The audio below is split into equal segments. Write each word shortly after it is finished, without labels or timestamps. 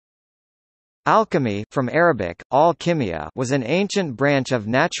Alchemy from Arabic, al-kimia was an ancient branch of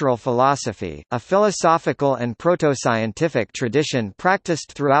natural philosophy, a philosophical and proto-scientific tradition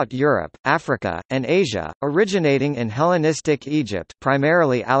practiced throughout Europe, Africa, and Asia, originating in Hellenistic Egypt,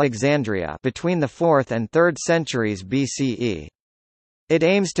 primarily Alexandria, between the 4th and 3rd centuries BCE. It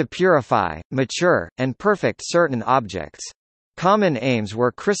aims to purify, mature, and perfect certain objects. Common aims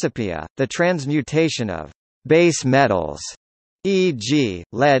were chrysopoeia, the transmutation of base metals, e.g.,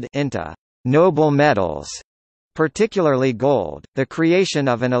 lead, into noble metals, particularly gold, the creation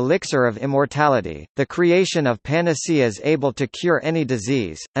of an elixir of immortality, the creation of panaceas able to cure any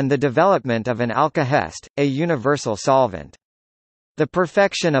disease, and the development of an alkahest, a universal solvent. The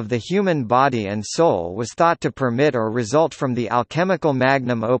perfection of the human body and soul was thought to permit or result from the alchemical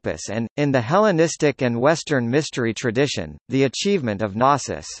magnum opus and, in the Hellenistic and Western mystery tradition, the achievement of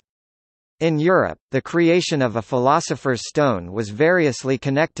gnosis. In Europe, the creation of a philosopher's stone was variously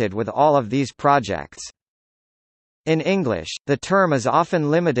connected with all of these projects. In English, the term is often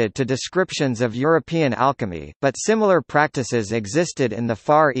limited to descriptions of European alchemy, but similar practices existed in the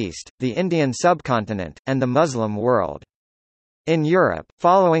Far East, the Indian subcontinent, and the Muslim world. In Europe,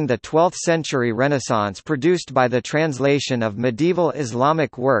 following the 12th century Renaissance produced by the translation of medieval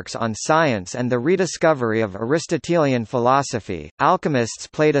Islamic works on science and the rediscovery of Aristotelian philosophy, alchemists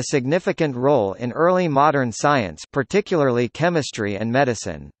played a significant role in early modern science, particularly chemistry and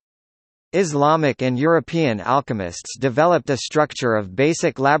medicine. Islamic and European alchemists developed a structure of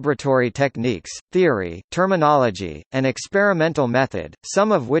basic laboratory techniques, theory, terminology, and experimental method,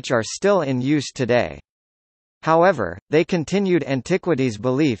 some of which are still in use today. However, they continued antiquity's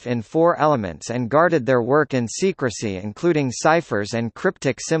belief in 4 elements and guarded their work in secrecy, including ciphers and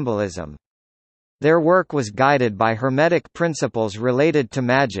cryptic symbolism. Their work was guided by Hermetic principles related to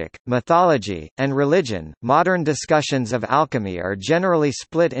magic, mythology, and religion. Modern discussions of alchemy are generally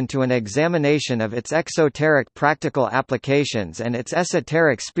split into an examination of its exoteric practical applications and its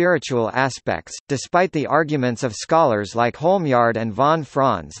esoteric spiritual aspects, despite the arguments of scholars like Holmyard and von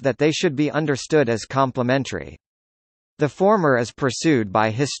Franz that they should be understood as complementary. The former is pursued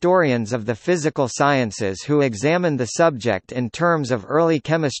by historians of the physical sciences who examine the subject in terms of early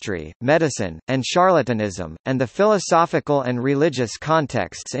chemistry, medicine, and charlatanism, and the philosophical and religious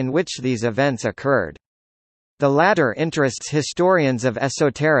contexts in which these events occurred. The latter interests historians of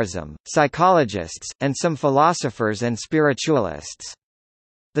esotericism, psychologists, and some philosophers and spiritualists.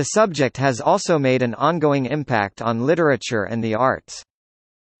 The subject has also made an ongoing impact on literature and the arts.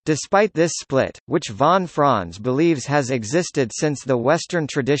 Despite this split, which von Franz believes has existed since the Western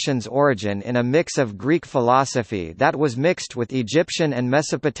tradition's origin in a mix of Greek philosophy that was mixed with Egyptian and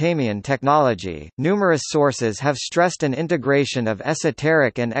Mesopotamian technology, numerous sources have stressed an integration of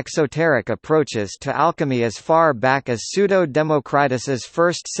esoteric and exoteric approaches to alchemy as far back as Pseudo-Democritus's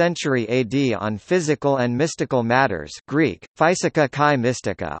 1st century AD on physical and mystical matters, Greek, physica kai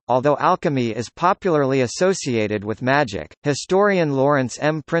mystica. Although alchemy is popularly associated with magic, historian Lawrence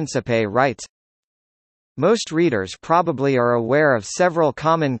M. Principe writes, most readers probably are aware of several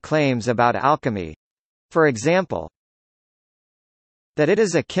common claims about alchemy. For example, that it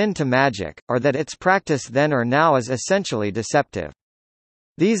is akin to magic, or that its practice then or now is essentially deceptive.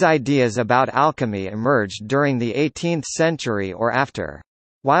 These ideas about alchemy emerged during the 18th century or after.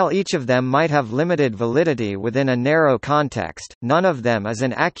 While each of them might have limited validity within a narrow context, none of them is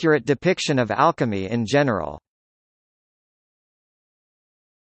an accurate depiction of alchemy in general.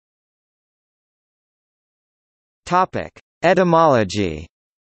 Etymology.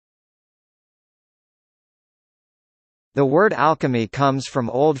 The word alchemy comes from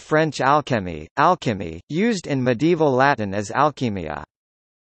Old French alchemy, used in medieval Latin as alchemia.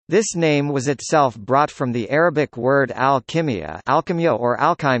 This name was itself brought from the Arabic word al-kimia, alchemia or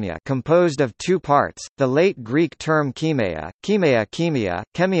alchymia, composed of 2 parts, the late Greek term chemia,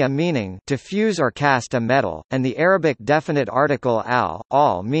 chemia meaning to fuse or cast a metal, and the Arabic definite article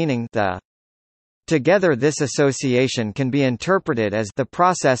al meaning the. Together this association can be interpreted as the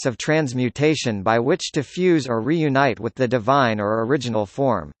process of transmutation by which to fuse or reunite with the divine or original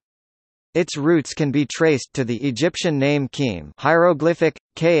form. Its roots can be traced to the Egyptian name Khem, hieroglyphic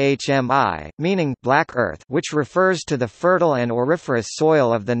khmi, meaning black earth, which refers to the fertile and auriferous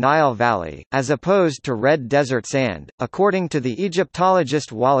soil of the Nile Valley, as opposed to red desert sand. According to the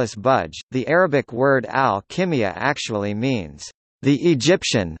Egyptologist Wallace Budge, the Arabic word al-kimia actually means the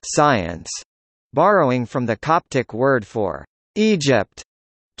Egyptian science, borrowing from the Coptic word for Egypt,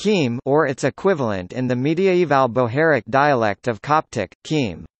 Khem, or its equivalent in the mediaeval Bohairic dialect of Coptic,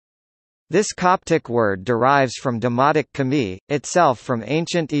 Khem. This Coptic word derives from Demotic kami, itself from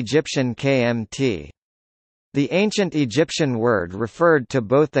ancient Egyptian kmt. The ancient Egyptian word referred to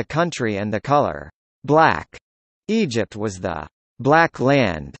both the country and the color black. Egypt was the black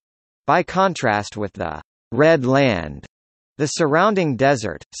land, by contrast with the red land, the surrounding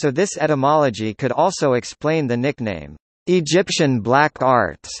desert, so this etymology could also explain the nickname Egyptian black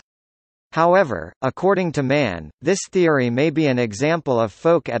arts. However, according to Mann, this theory may be an example of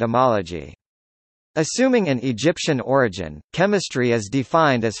folk etymology. Assuming an Egyptian origin, chemistry is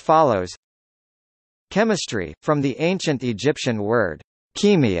defined as follows. Chemistry, from the ancient Egyptian word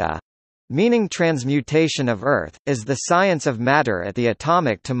chemia, meaning transmutation of earth, is the science of matter at the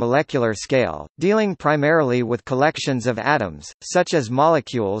atomic to molecular scale, dealing primarily with collections of atoms, such as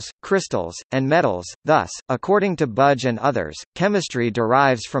molecules, crystals, and metals. Thus, according to Budge and others, chemistry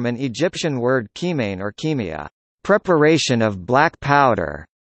derives from an Egyptian word chemane or chemia, preparation of black powder,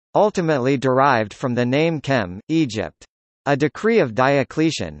 ultimately derived from the name Chem, Egypt. A decree of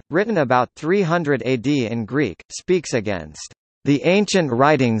Diocletian, written about 300 AD in Greek, speaks against the ancient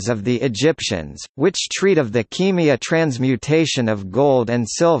writings of the Egyptians, which treat of the chemia transmutation of gold and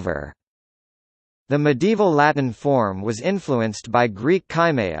silver. The medieval Latin form was influenced by Greek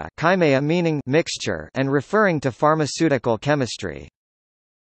chymeia, chymeia meaning mixture and referring to pharmaceutical chemistry.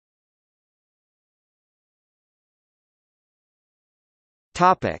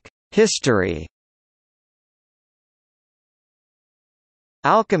 Topic: History.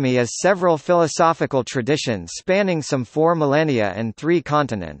 Alchemy is several philosophical traditions spanning some 4 millennia and 3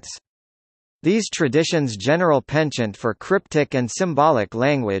 continents. These traditions' general penchant for cryptic and symbolic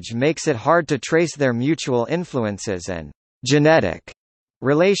language makes it hard to trace their mutual influences and genetic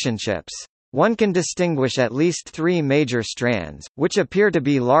relationships. One can distinguish at least 3 major strands, which appear to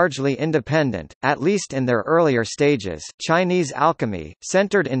be largely independent, at least in their earlier stages: Chinese alchemy,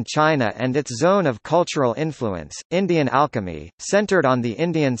 centered in China and its zone of cultural influence; Indian alchemy, centered on the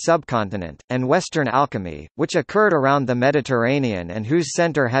Indian subcontinent; and Western alchemy, which occurred around the Mediterranean and whose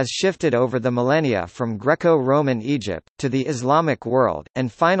center has shifted over the millennia from Greco-Roman Egypt, to the Islamic world, and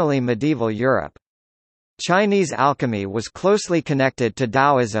finally medieval Europe. Chinese alchemy was closely connected to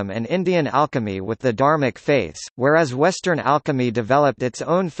Taoism and Indian alchemy with the Dharmic faiths, whereas Western alchemy developed its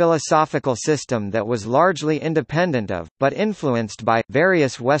own philosophical system that was largely independent of, but influenced by,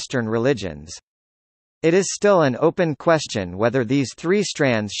 various Western religions. It is still an open question whether these 3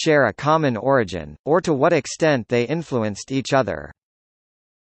 strands share a common origin, or to what extent they influenced each other.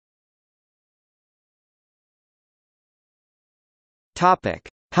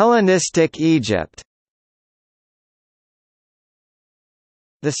 Hellenistic Egypt.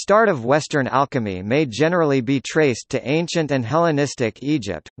 The start of Western alchemy may generally be traced to ancient and Hellenistic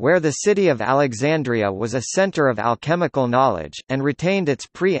Egypt, where the city of Alexandria was a center of alchemical knowledge, and retained its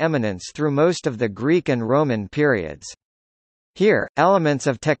pre-eminence through most of the Greek and Roman periods. Here, elements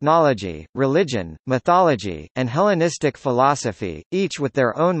of technology, religion, mythology, and Hellenistic philosophy, each with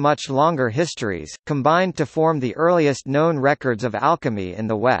their own much longer histories, combined to form the earliest known records of alchemy in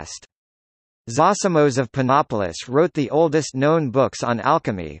the West. Zosimos of Panopolis wrote the oldest known books on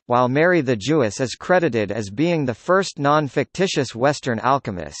alchemy, while Mary the Jewess is credited as being the first non-fictitious Western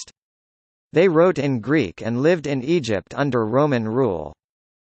alchemist. They wrote in Greek and lived in Egypt under Roman rule.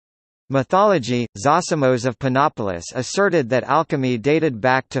 Mythology. Zosimos of Panopolis asserted that alchemy dated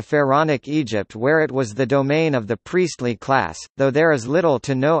back to Pharaonic Egypt, where it was the domain of the priestly class, though there is little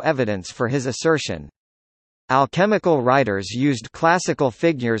to no evidence for his assertion. Alchemical writers used classical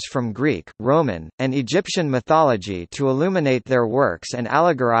figures from Greek, Roman, and Egyptian mythology to illuminate their works and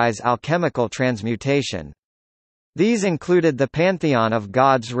allegorize alchemical transmutation. These included the pantheon of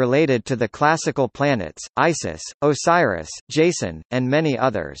gods related to the classical planets, Isis, Osiris, Jason, and many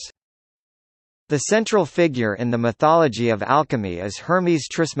others. The central figure in the mythology of alchemy is Hermes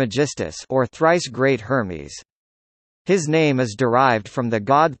Trismegistus, or thrice great Hermes. His name is derived from the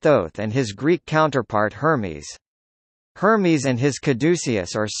god Thoth and his Greek counterpart Hermes. Hermes and his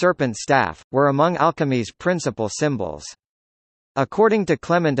caduceus or serpent staff, were among alchemy's principal symbols. According to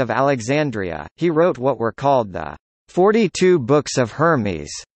Clement of Alexandria, he wrote what were called the 42 Books of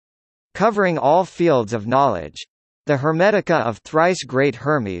Hermes, covering all fields of knowledge. The Hermetica of thrice great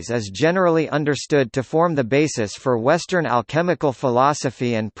Hermes is generally understood to form the basis for Western alchemical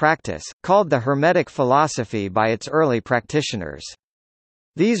philosophy and practice, called the Hermetic philosophy by its early practitioners.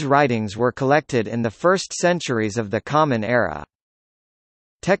 These writings were collected in the first centuries of the Common Era.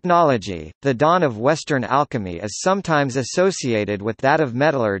 Technology. The dawn of Western alchemy is sometimes associated with that of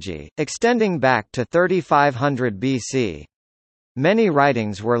metallurgy, extending back to 3500 BC. Many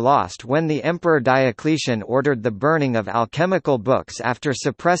writings were lost when the Emperor Diocletian ordered the burning of alchemical books after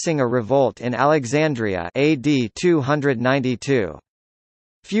suppressing a revolt in Alexandria AD 292.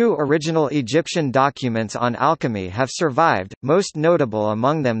 Few original Egyptian documents on alchemy have survived, most notable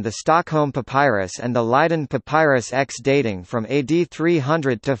among them the Stockholm Papyrus and the Leiden Papyrus X dating from AD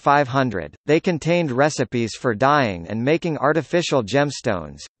 300 to 500. They contained recipes for dyeing and making artificial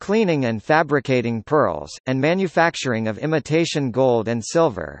gemstones, cleaning and fabricating pearls, and manufacturing of imitation gold and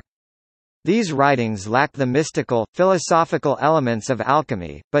silver. These writings lack the mystical, philosophical elements of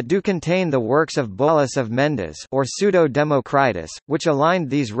alchemy, but do contain the works of Bolus of Mendes or Pseudo-Democritus, which aligned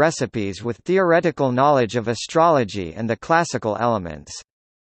these recipes with theoretical knowledge of astrology and the classical elements.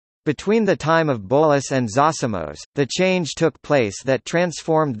 Between the time of Bolus and Zosimos, the change took place that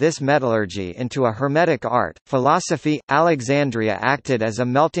transformed this metallurgy into a Hermetic art. Philosophy Alexandria acted as a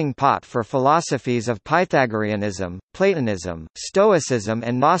melting pot for philosophies of Pythagoreanism, Platonism, Stoicism,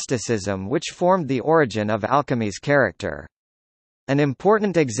 and Gnosticism, which formed the origin of alchemy's character. An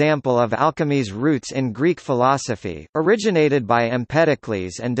important example of alchemy's roots in Greek philosophy, originated by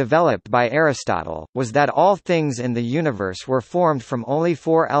Empedocles and developed by Aristotle, was that all things in the universe were formed from only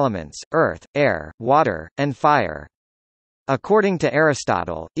four elements: earth, air, water, and fire. According to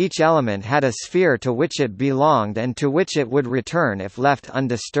Aristotle, each element had a sphere to which it belonged and to which it would return if left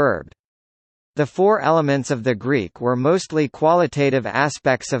undisturbed. The four elements of the Greek were mostly qualitative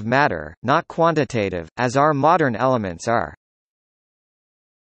aspects of matter, not quantitative, as our modern elements are.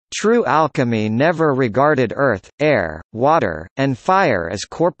 True alchemy never regarded earth, air, water, and fire as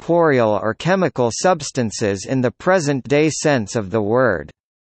corporeal or chemical substances in the present-day sense of the word.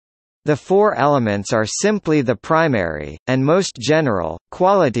 The four elements are simply the primary, and most general,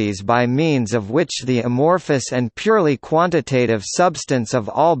 qualities by means of which the amorphous and purely quantitative substance of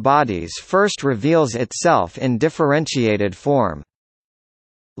all bodies first reveals itself in differentiated form.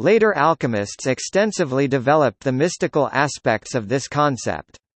 Later alchemists extensively developed the mystical aspects of this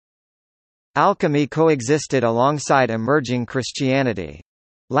concept. Alchemy coexisted alongside emerging Christianity.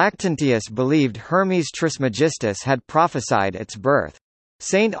 Lactantius believed Hermes Trismegistus had prophesied its birth.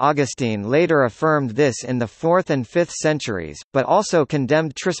 Saint Augustine later affirmed this in the 4th and 5th centuries, but also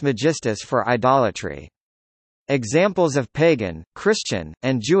condemned Trismegistus for idolatry. Examples of pagan, Christian,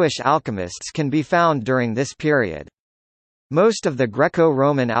 and Jewish alchemists can be found during this period. Most of the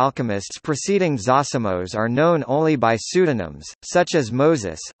Greco-Roman alchemists preceding Zosimos are known only by pseudonyms, such as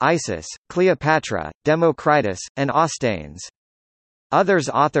Moses, Isis, Cleopatra, Democritus, and Ostanes. Others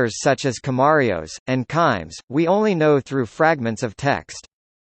authors such as Camarios, and Chimes, we only know through fragments of text.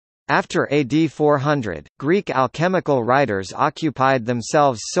 After AD 400, Greek alchemical writers occupied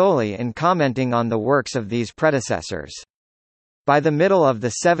themselves solely in commenting on the works of these predecessors. By the middle of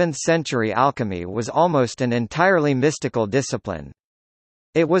the 7th century alchemy was almost an entirely mystical discipline.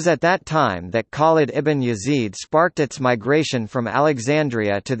 It was at that time that Khalid ibn Yazid sparked its migration from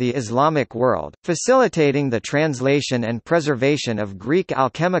Alexandria to the Islamic world, facilitating the translation and preservation of Greek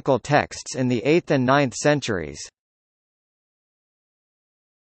alchemical texts in the 8th and 9th centuries.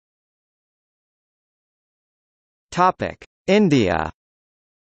 India.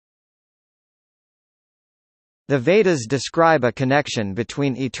 The Vedas describe a connection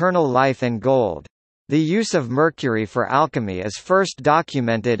between eternal life and gold. The use of mercury for alchemy is first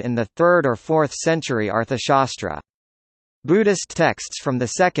documented in the 3rd or 4th century Arthashastra. Buddhist texts from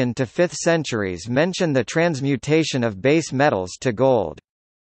the 2nd to 5th centuries mention the transmutation of base metals to gold.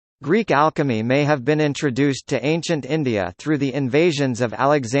 Greek alchemy may have been introduced to ancient India through the invasions of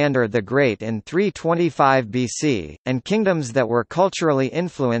Alexander the Great in 325 BC, and kingdoms that were culturally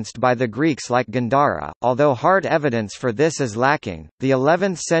influenced by the Greeks like Gandhara, although hard evidence for this is lacking. The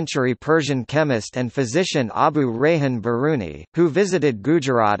 11th-century Persian chemist and physician Abu Rayhan Biruni, who visited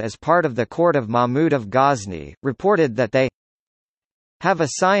Gujarat as part of the court of Mahmud of Ghazni, reported that they have a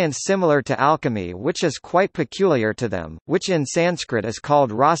science similar to alchemy which is quite peculiar to them, which in Sanskrit is called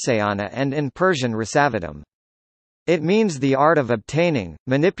rasayana and in Persian rasavidam. It means the art of obtaining,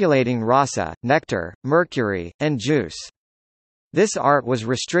 manipulating rasa, nectar, mercury, and juice. This art was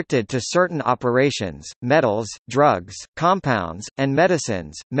restricted to certain operations, metals, drugs, compounds, and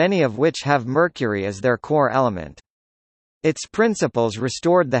medicines, many of which have mercury as their core element. Its principles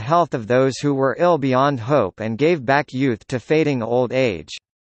restored the health of those who were ill beyond hope and gave back youth to fading old age.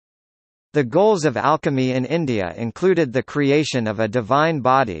 The goals of alchemy in India included the creation of a divine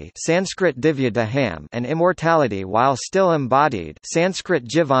body Sanskrit Divya Deham and immortality while still embodied Sanskrit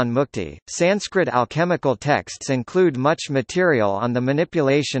Jivan Mukti. Sanskrit alchemical texts include much material on the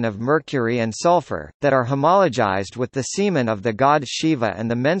manipulation of mercury and sulfur, that are homologized with the semen of the god Shiva and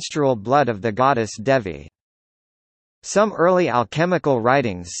the menstrual blood of the goddess Devi. Some early alchemical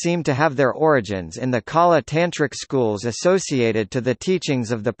writings seem to have their origins in the Kala Tantric schools associated to the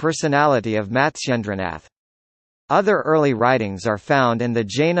teachings of the personality of Matsyendranath. Other early writings are found in the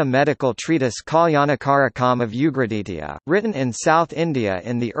Jaina medical treatise Kalyanakarakam of Ugraditya, written in South India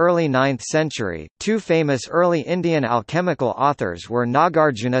in the early 9th century. Two famous early Indian alchemical authors were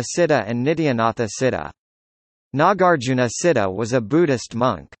Nagarjuna Siddha and Nityanatha Siddha. Nagarjuna Siddha was a Buddhist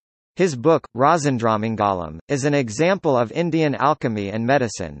monk. His book, Rasendramangalam, is an example of Indian alchemy and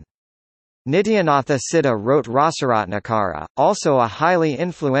medicine. Nityanatha Siddha wrote Rasaratnakara, also a highly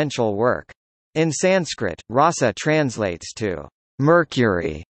influential work. In Sanskrit, rasa translates to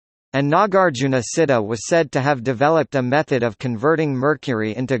mercury, and Nagarjuna Siddha was said to have developed a method of converting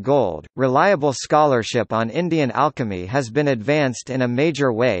mercury into gold. Reliable scholarship on Indian alchemy has been advanced in a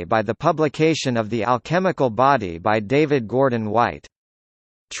major way by the publication of The Alchemical Body by David Gordon White.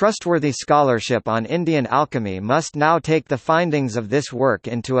 Trustworthy scholarship on Indian alchemy must now take the findings of this work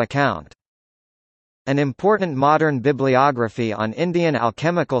into account. An important modern bibliography on Indian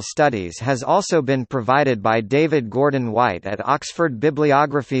alchemical studies has also been provided by David Gordon White at Oxford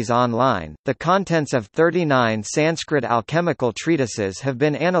Bibliographies Online. The contents of 39 Sanskrit alchemical treatises have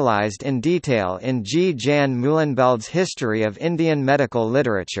been analysed in detail in G. Jan Meulenbeld's History of Indian Medical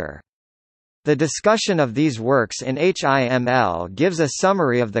Literature. The discussion of these works in HIML gives a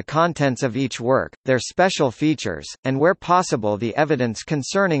summary of the contents of each work, their special features, and where possible the evidence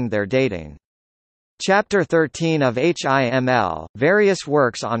concerning their dating. Chapter 13 of HIML, Various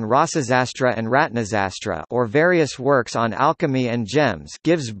Works on Rasasastra and Ratnasastra, or Various Works on Alchemy and Gems,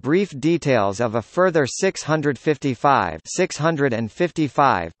 gives brief details of a further 655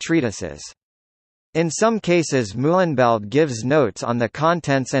 treatises. In some cases Meulenbeld gives notes on the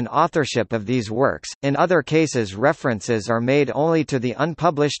contents and authorship of these works, in other cases references are made only to the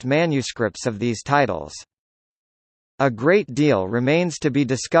unpublished manuscripts of these titles. A great deal remains to be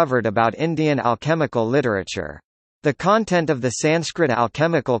discovered about Indian alchemical literature. The content of the Sanskrit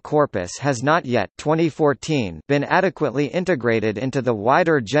alchemical corpus has not yet 2014 been adequately integrated into the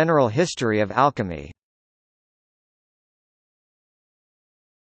wider general history of alchemy.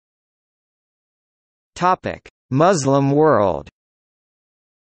 Muslim world.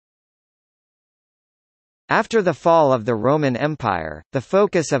 After the fall of the Roman Empire, the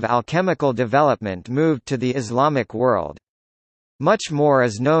focus of alchemical development moved to the Islamic world. Much more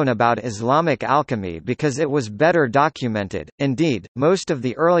is known about Islamic alchemy because it was better documented. Indeed, most of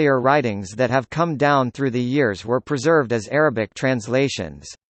the earlier writings that have come down through the years were preserved as Arabic translations.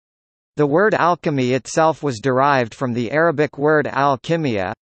 The word alchemy itself was derived from the Arabic word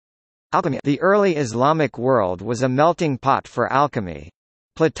al-kimia. The early Islamic world was a melting pot for alchemy.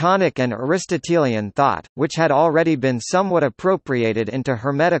 Platonic and Aristotelian thought, which had already been somewhat appropriated into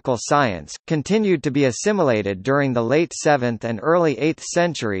Hermetical science, continued to be assimilated during the late 7th and early 8th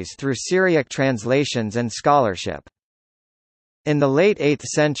centuries through Syriac translations and scholarship. In the late 8th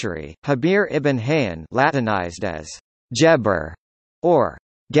century, Habir ibn Hayyan, Latinized as Geber or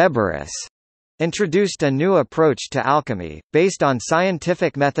Geberus, introduced a new approach to alchemy, based on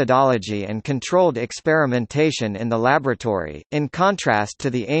scientific methodology and controlled experimentation in the laboratory, in contrast to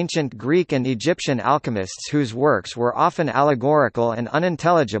the ancient Greek and Egyptian alchemists whose works were often allegorical and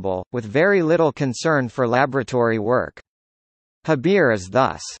unintelligible, with very little concern for laboratory work. Habir is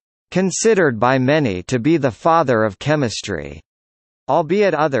thus considered by many to be the father of chemistry,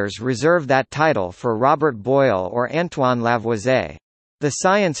 albeit others reserve that title for Robert Boyle or Antoine Lavoisier. The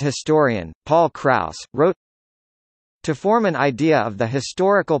science historian, Paul Krauss, wrote, "To form an idea of the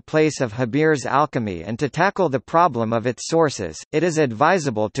historical place of Habir's alchemy and to tackle the problem of its sources, it is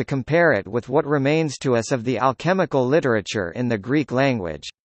advisable to compare it with what remains to us of the alchemical literature in the Greek language.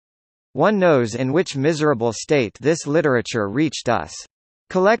 One knows in which miserable state this literature reached us.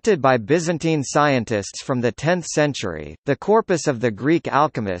 Collected by Byzantine scientists from the 10th century, the corpus of the Greek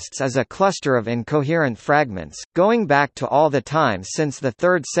alchemists is a cluster of incoherent fragments, going back to all the times since the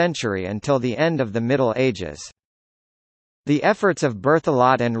 3rd century until the end of the Middle Ages. The efforts of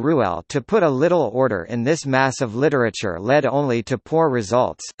Berthelot and Ruel to put a little order in this mass of literature led only to poor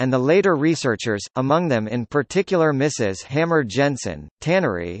results, and the later researchers, among them in particular Mrs. Hammer-Jensen,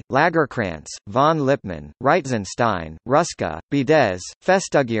 Tannery, Lagerkrantz, von Lippmann, Reitzenstein, Ruska, Bides,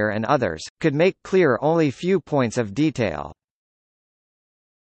 Festugier and others, could make clear only few points of detail.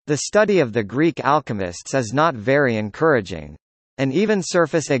 The study of the Greek alchemists is not very encouraging. An even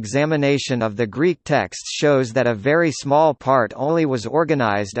surface examination of the Greek texts shows that a very small part only was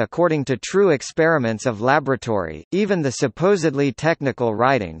organized according to true experiments of laboratory. Even the supposedly technical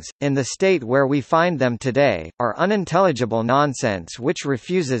writings, in the state where we find them today, are unintelligible nonsense which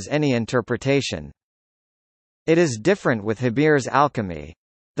refuses any interpretation. It is different with Habir's alchemy.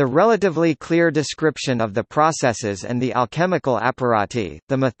 The relatively clear description of the processes and the alchemical apparati,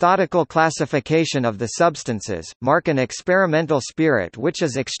 the methodical classification of the substances, mark an experimental spirit which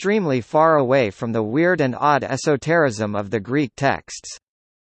is extremely far away from the weird and odd esotericism of the Greek texts.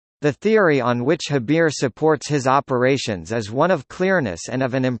 The theory on which Habir supports his operations is one of clearness and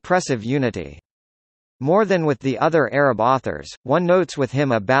of an impressive unity. More than with the other Arab authors, one notes with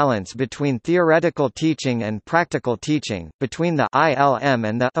him a balance between theoretical teaching and practical teaching, between the ilm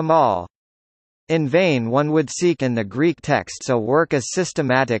and the amal. In vain one would seek in the Greek texts a work as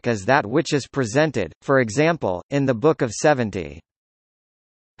systematic as that which is presented, for example, in the Book of 70.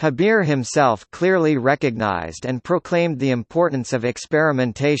 Habir himself clearly recognized and proclaimed the importance of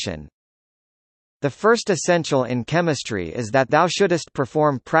experimentation. The first essential in chemistry is that thou shouldest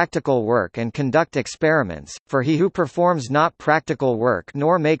perform practical work and conduct experiments, for he who performs not practical work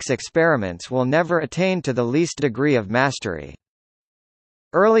nor makes experiments will never attain to the least degree of mastery.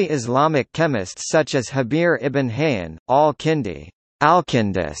 Early Islamic chemists such as Habir ibn Hayyan, al-Kindi,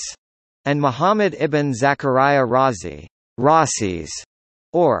 Al-Kindis, and Muhammad ibn Zachariah Razi, Rasis,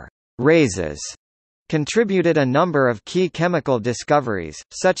 or Razes, contributed a number of key chemical discoveries,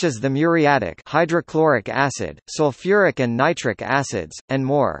 such as the muriatic hydrochloric acid, sulfuric and nitric acids, and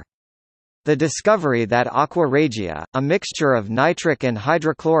more. The discovery that aqua regia, a mixture of nitric and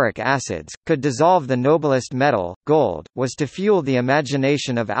hydrochloric acids, could dissolve the noblest metal, gold, was to fuel the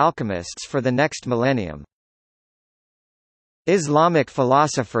imagination of alchemists for the next millennium. Islamic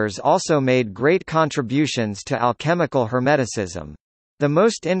philosophers also made great contributions to alchemical Hermeticism. The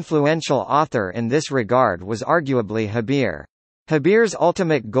most influential author in this regard was arguably Habir. Habir's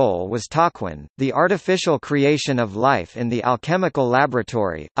ultimate goal was takwin, the artificial creation of life in the alchemical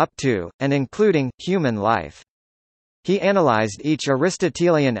laboratory, up to, and including, human life. He analyzed each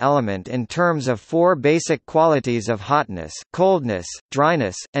Aristotelian element in terms of four basic qualities of hotness, coldness,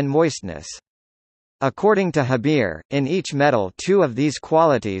 dryness, and moistness. According to Habir, in each metal two of these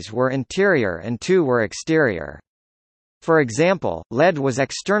qualities were interior and two were exterior. For example, lead was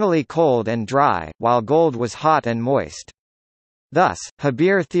externally cold and dry, while gold was hot and moist. Thus,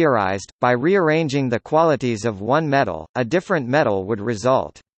 Habir theorized, by rearranging the qualities of one metal, a different metal would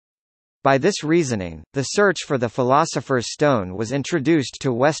result. By this reasoning, the search for the philosopher's stone was introduced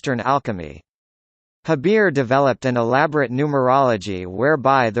to Western alchemy. Habir developed an elaborate numerology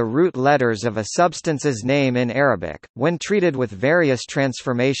whereby the root letters of a substance's name in Arabic, when treated with various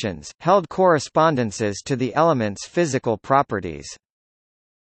transformations, held correspondences to the element's physical properties.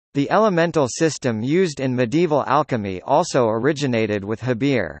 The elemental system used in medieval alchemy also originated with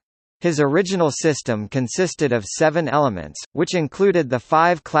Habir. His original system consisted of 7 elements, which included the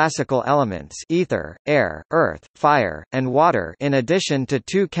 5 classical elements ether, air, earth, fire, and water in addition to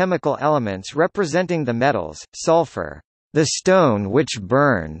 2 chemical elements representing the metals, sulfur, the stone which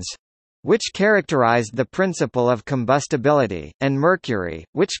burns, which characterized the principle of combustibility, and mercury,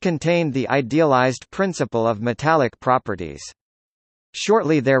 which contained the idealized principle of metallic properties.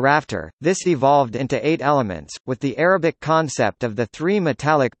 Shortly thereafter, this evolved into 8 elements, with the Arabic concept of the 3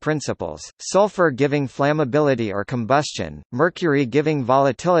 metallic principles, sulfur giving flammability or combustion, mercury giving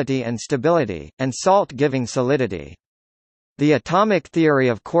volatility and stability, and salt giving solidity. The atomic theory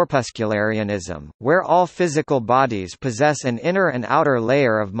of corpuscularianism, where all physical bodies possess an inner and outer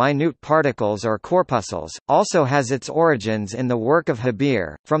layer of minute particles or corpuscles, also has its origins in the work of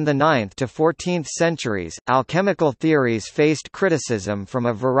Habir. From the 9th to 14th centuries, alchemical theories faced criticism from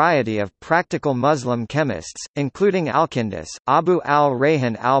a variety of practical Muslim chemists, including Al-Kindis, Abu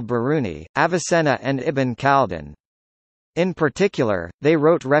al-Rayhan al-Biruni, Avicenna and Ibn Khaldun. In particular, they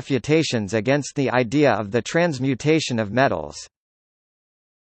wrote refutations against the idea of the transmutation of metals.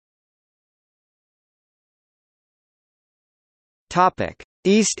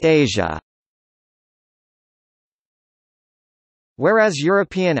 East Asia. Whereas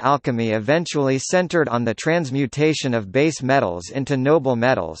European alchemy eventually centered on the transmutation of base metals into noble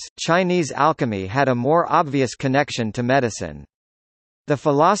metals, Chinese alchemy had a more obvious connection to medicine. The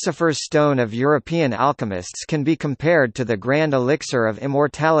philosopher's stone of European alchemists can be compared to the grand elixir of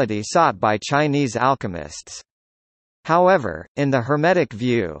immortality sought by Chinese alchemists. However, in the Hermetic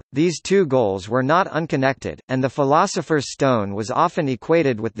view, these two goals were not unconnected, and the philosopher's stone was often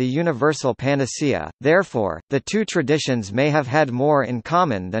equated with the universal panacea. Therefore, the two traditions may have had more in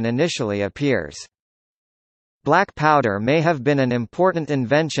common than initially appears. Black powder may have been an important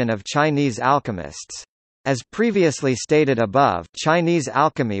invention of Chinese alchemists. As previously stated above, Chinese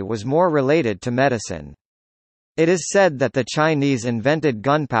alchemy was more related to medicine. It is said that the Chinese invented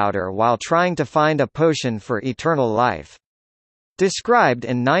gunpowder while trying to find a potion for eternal life. Described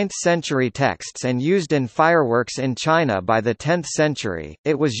in 9th-century texts and used in fireworks in China by the 10th century,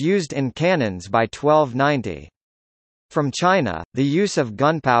 it was used in cannons by 1290. From China, the use of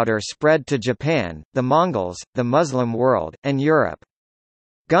gunpowder spread to Japan, the Mongols, the Muslim world, and Europe.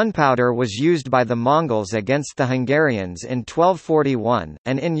 Gunpowder was used by the Mongols against the Hungarians in 1241,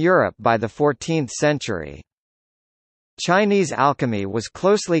 and in Europe by the 14th century. Chinese alchemy was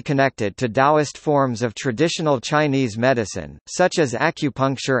closely connected to Taoist forms of traditional Chinese medicine, such as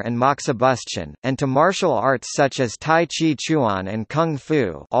acupuncture and moxibustion, and to martial arts such as Tai Chi Chuan and Kung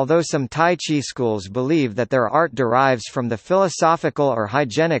Fu, although some Tai Chi schools believe that their art derives from the philosophical or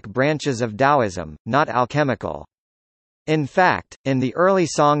hygienic branches of Taoism, not alchemical. In fact, in the early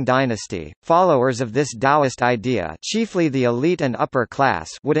Song dynasty, followers of this Taoist idea, chiefly the elite and upper class,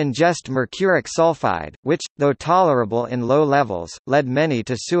 would ingest mercuric sulfide, which, though tolerable in low levels, led many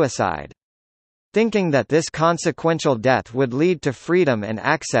to suicide. Thinking that this consequential death would lead to freedom and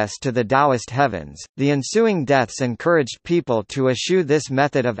access to the Taoist heavens, the ensuing deaths encouraged people to eschew this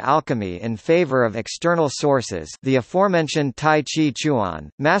method of alchemy in favor of external sources, the aforementioned Tai Chi Chuan,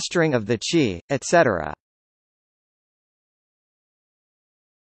 mastering of the Qi, etc.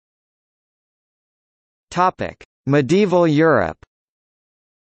 Medieval Europe.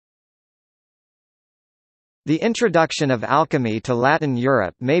 The introduction of alchemy to Latin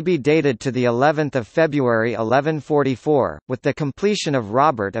Europe may be dated to the 11th of February 1144, with the completion of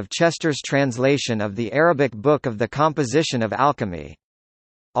Robert of Chester's translation of the Arabic book of the Composition of Alchemy.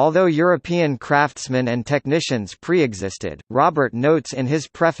 Although European craftsmen and technicians pre-existed, Robert notes in his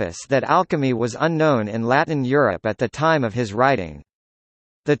preface that alchemy was unknown in Latin Europe at the time of his writing.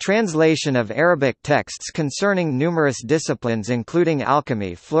 The translation of Arabic texts concerning numerous disciplines including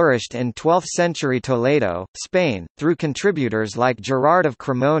alchemy flourished in 12th-century Toledo, Spain, through contributors like Gerard of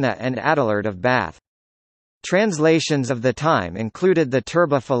Cremona and Adelard of Bath. Translations of the time included the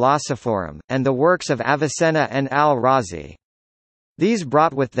Turba Philosophorum, and the works of Avicenna and al-Razi. These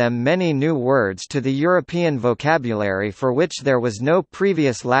brought with them many new words to the European vocabulary for which there was no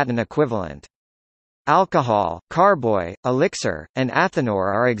previous Latin equivalent. Alcohol, carboy, elixir, and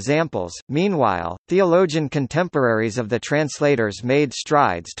athanor are examples. Meanwhile, theologian contemporaries of the translators made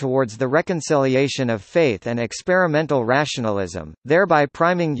strides towards the reconciliation of faith and experimental rationalism, thereby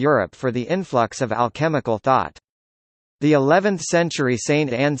priming Europe for the influx of alchemical thought. The 11th-century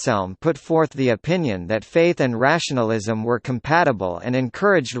Saint Anselm put forth the opinion that faith and rationalism were compatible and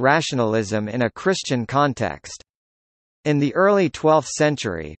encouraged rationalism in a Christian context. In the early 12th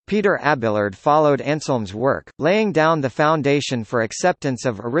century, Peter Abelard followed Anselm's work, laying down the foundation for acceptance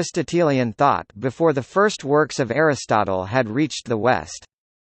of Aristotelian thought before the first works of Aristotle had reached the West.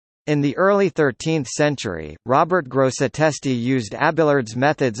 In the early 13th century, Robert Grosseteste used Abelard's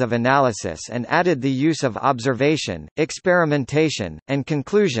methods of analysis and added the use of observation, experimentation, and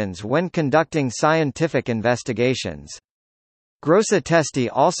conclusions when conducting scientific investigations. Grosseteste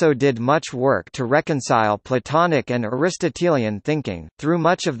also did much work to reconcile Platonic and Aristotelian thinking. Through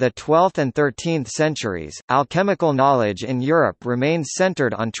much of the 12th and 13th centuries, alchemical knowledge in Europe remains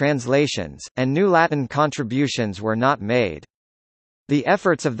centered on translations, and new Latin contributions were not made. The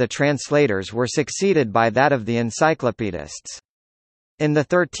efforts of the translators were succeeded by that of the encyclopedists. In the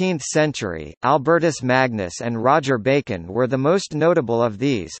 13th century, Albertus Magnus and Roger Bacon were the most notable of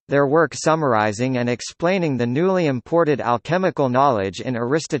these, their work summarizing and explaining the newly imported alchemical knowledge in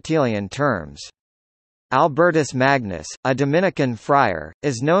Aristotelian terms. Albertus Magnus, a Dominican friar,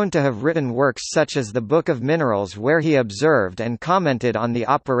 is known to have written works such as the Book of Minerals where he observed and commented on the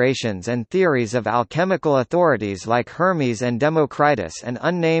operations and theories of alchemical authorities like Hermes and Democritus and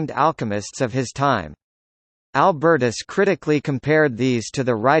unnamed alchemists of his time. Albertus critically compared these to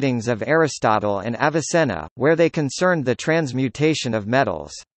the writings of Aristotle and Avicenna, where they concerned the transmutation of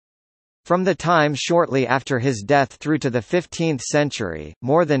metals. From the time shortly after his death through to the 15th century,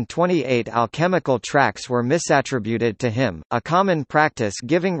 more than 28 alchemical tracts were misattributed to him, a common practice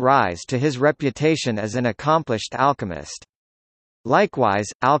giving rise to his reputation as an accomplished alchemist. Likewise,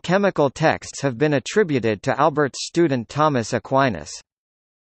 alchemical texts have been attributed to Albert's student Thomas Aquinas.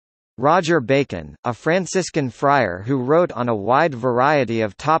 Roger Bacon, a Franciscan friar who wrote on a wide variety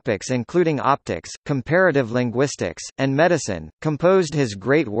of topics including optics, comparative linguistics, and medicine, composed his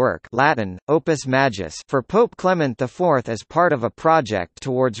great work Latin, Opus Majus for Pope Clement IV as part of a project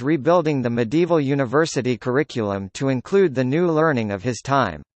towards rebuilding the medieval university curriculum to include the new learning of his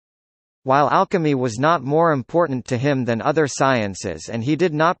time. While alchemy was not more important to him than other sciences and he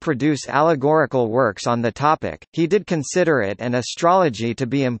did not produce allegorical works on the topic, he did consider it and astrology to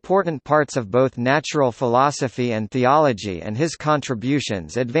be important parts of both natural philosophy and theology, and his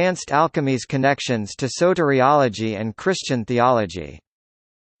contributions advanced alchemy's connections to soteriology and Christian theology.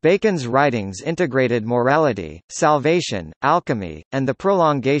 Bacon's writings integrated morality, salvation, alchemy, and the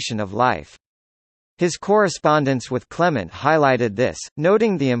prolongation of life. His correspondence with Clement highlighted this,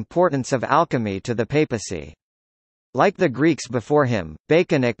 noting the importance of alchemy to the papacy. Like the Greeks before him,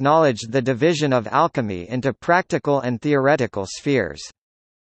 Bacon acknowledged the division of alchemy into practical and theoretical spheres.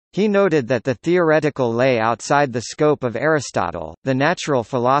 He noted that the theoretical lay outside the scope of Aristotle, the natural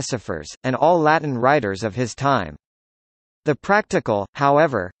philosophers, and all Latin writers of his time. The practical,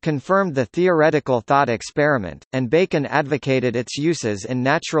 however, confirmed the theoretical thought experiment, and Bacon advocated its uses in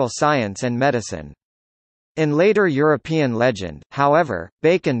natural science and medicine. In later European legend, however,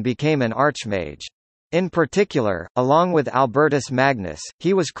 Bacon became an archmage. In particular, along with Albertus Magnus,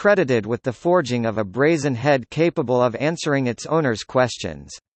 he was credited with the forging of a brazen head capable of answering its owner's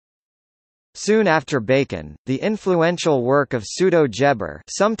questions. Soon after Bacon, the influential work of Pseudo-Geber,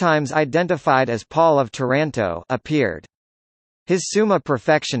 sometimes identified as Paul of Taranto, appeared. His Summa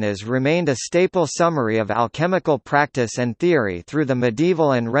Perfectionis remained a staple summary of alchemical practice and theory through the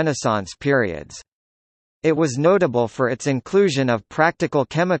medieval and Renaissance periods. It was notable for its inclusion of practical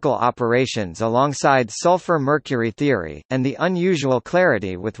chemical operations alongside sulfur-mercury theory, and the unusual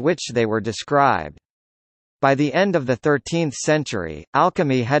clarity with which they were described. By the end of the 13th century,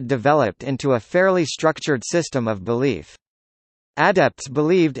 alchemy had developed into a fairly structured system of belief. Adepts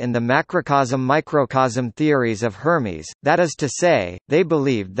believed in the macrocosm-microcosm theories of Hermes, that is to say, they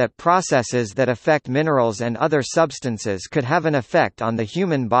believed that processes that affect minerals and other substances could have an effect on the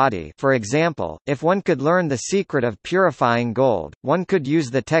human body. For example, if one could learn the secret of purifying gold, one could use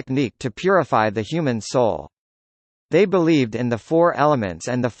the technique to purify the human soul. They believed in the four elements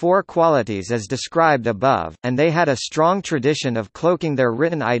and the four qualities as described above, and they had a strong tradition of cloaking their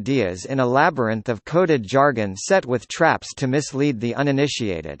written ideas in a labyrinth of coded jargon set with traps to mislead the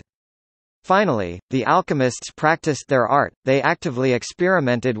uninitiated. Finally, the alchemists practiced their art, they actively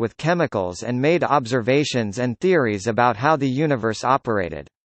experimented with chemicals and made observations and theories about how the universe operated.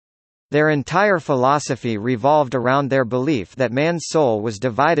 Their entire philosophy revolved around their belief that man's soul was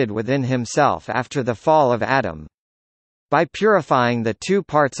divided within himself after the fall of Adam. By purifying the two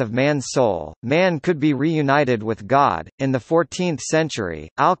parts of man's soul, man could be reunited with God. In the 14th century,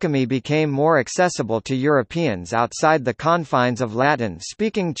 alchemy became more accessible to Europeans outside the confines of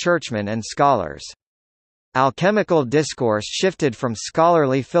Latin-speaking churchmen and scholars. Alchemical discourse shifted from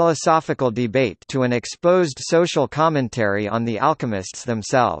scholarly philosophical debate to an exposed social commentary on the alchemists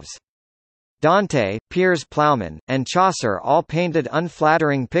themselves. Dante, Piers Plowman, and Chaucer all painted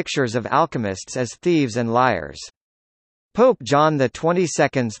unflattering pictures of alchemists as thieves and liars. Pope John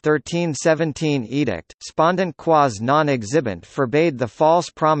XXII's 1317 edict, Spondent quas non exhibent, forbade the false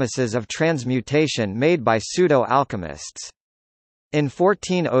promises of transmutation made by pseudo-alchemists. In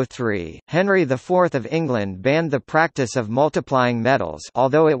 1403, Henry IV of England banned the practice of multiplying metals,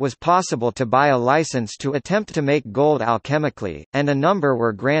 although it was possible to buy a license to attempt to make gold alchemically, and a number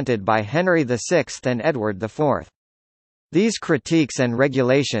were granted by Henry VI and Edward IV. These critiques and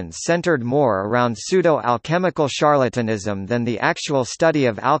regulations centered more around pseudo-alchemical charlatanism than the actual study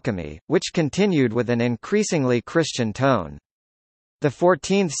of alchemy, which continued with an increasingly Christian tone. The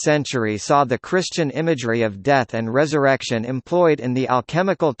 14th century saw the Christian imagery of death and resurrection employed in the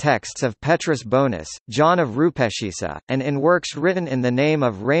alchemical texts of Petrus Bonus, John of Rupecissa, and in works written in the name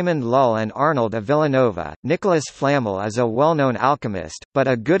of Raymond Lull and Arnold of Villanova. Nicholas Flamel is a well-known alchemist, but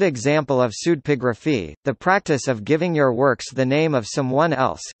a good example of pseudepigraphy, the practice of giving your works the name of someone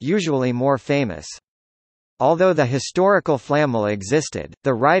else, usually more famous. Although the historical Flamel existed,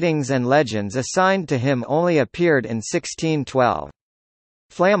 the writings and legends assigned to him only appeared in 1612.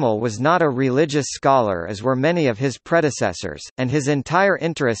 Flamel was not a religious scholar as were many of his predecessors, and his entire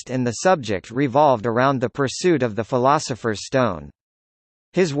interest in the subject revolved around the pursuit of the philosopher's stone.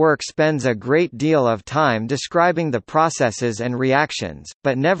 His work spends a great deal of time describing the processes and reactions,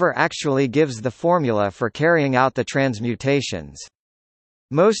 but never actually gives the formula for carrying out the transmutations.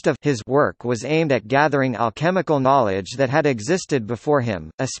 Most of his work was aimed at gathering alchemical knowledge that had existed before him,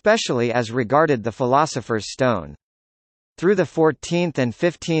 especially as regarded the philosopher's stone. Through the 14th and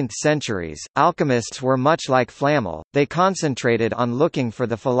 15th centuries, alchemists were much like Flamel, they concentrated on looking for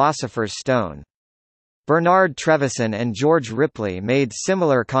the philosopher's stone. Bernard Trevisan and George Ripley made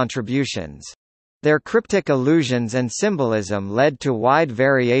similar contributions. Their cryptic allusions and symbolism led to wide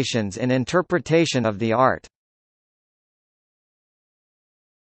variations in interpretation of the art.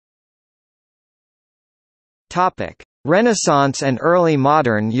 Renaissance and early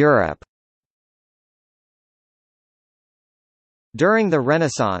modern Europe. During the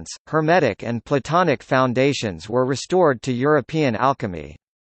Renaissance, Hermetic and Platonic foundations were restored to European alchemy.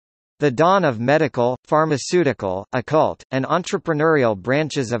 The dawn of medical, pharmaceutical, occult, and entrepreneurial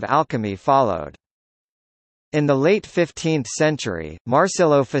branches of alchemy followed. In the late 15th century,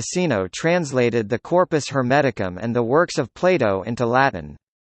 Marsilio Ficino translated the Corpus Hermeticum and the works of Plato into Latin.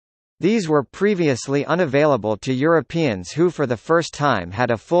 These were previously unavailable to Europeans who for the first time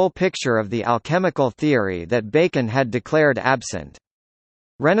had a full picture of the alchemical theory that Bacon had declared absent.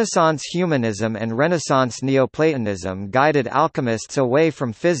 Renaissance humanism and Renaissance Neoplatonism guided alchemists away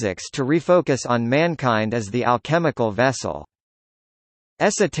from physics to refocus on mankind as the alchemical vessel.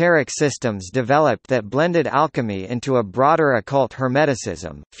 Esoteric systems developed that blended alchemy into a broader occult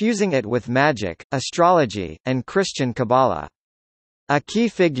Hermeticism, fusing it with magic, astrology, and Christian Kabbalah. A key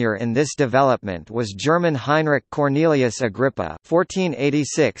figure in this development was German Heinrich Cornelius Agrippa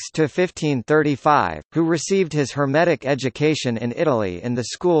 (1486–1535), who received his Hermetic education in Italy in the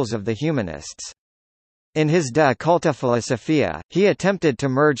schools of the humanists. In his De Occulta Philosophia, he attempted to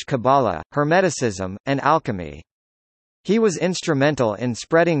merge Kabbalah, Hermeticism, and alchemy. He was instrumental in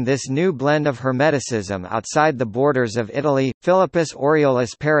spreading this new blend of Hermeticism outside the borders of Italy. Philippus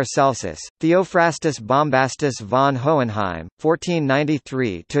Aureolus Paracelsus, Theophrastus Bombastus von Hohenheim,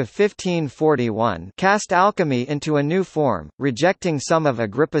 1493–1541, cast alchemy into a new form, rejecting some of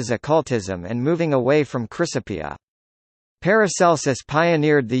Agrippa's occultism and moving away from Chrysopoeia. Paracelsus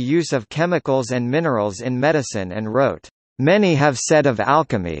pioneered the use of chemicals and minerals in medicine and wrote, "Many have said of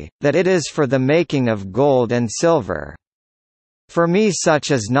alchemy, that it is for the making of gold and silver. For me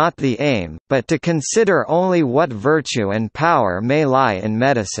such is not the aim, but to consider only what virtue and power may lie in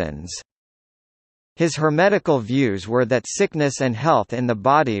medicines." His hermetical views were that sickness and health in the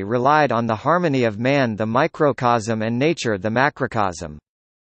body relied on the harmony of man the microcosm and nature the macrocosm.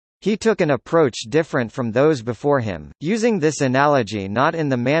 He took an approach different from those before him, using this analogy not in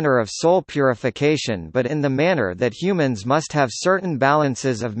the manner of soul purification but in the manner that humans must have certain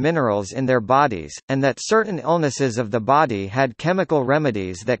balances of minerals in their bodies, and that certain illnesses of the body had chemical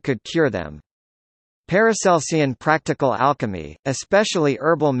remedies that could cure them. Paracelsian practical alchemy, especially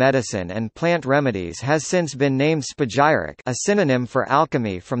herbal medicine and plant remedies, has since been named spagyric, a synonym for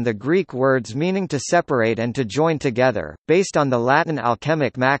alchemy from the Greek words meaning to separate and to join together, based on the Latin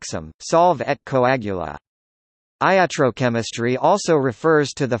alchemic maxim, solve et coagula. Iatrochemistry also refers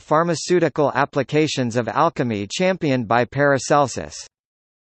to the pharmaceutical applications of alchemy championed by Paracelsus.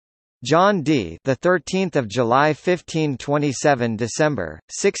 John Dee, the 13th of July 1527 December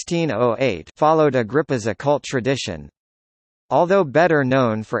 1608, followed Agrippa's occult tradition. Although better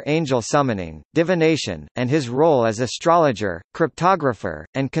known for angel summoning, divination, and his role as astrologer, cryptographer,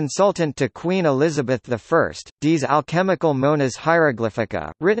 and consultant to Queen Elizabeth I, Dee's Alchemical Monas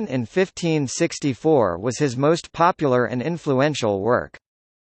Hieroglyphica, written in 1564, was his most popular and influential work.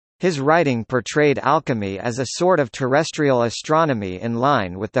 His writing portrayed alchemy as a sort of terrestrial astronomy in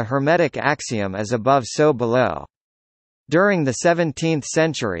line with the Hermetic axiom as above so below. During the 17th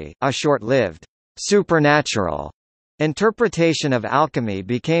century, a short-lived, supernatural interpretation of alchemy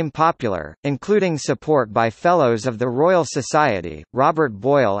became popular, including support by Fellows of the Royal Society, Robert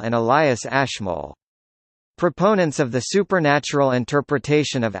Boyle and Elias Ashmole. Proponents of the supernatural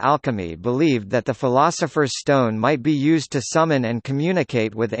interpretation of alchemy believed that the philosopher's stone might be used to summon and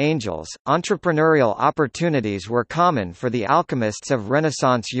communicate with angels. Entrepreneurial opportunities were common for the alchemists of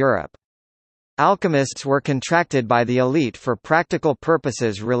Renaissance Europe. Alchemists were contracted by the elite for practical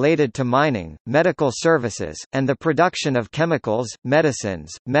purposes related to mining, medical services, and the production of chemicals,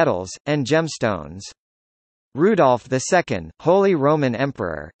 medicines, metals, and gemstones. Rudolph II, Holy Roman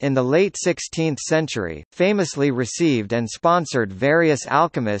Emperor, in the late 16th century, famously received and sponsored various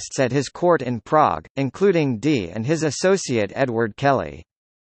alchemists at his court in Prague, including Dee and his associate Edward Kelly.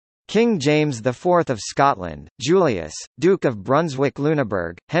 King James IV of Scotland, Julius, Duke of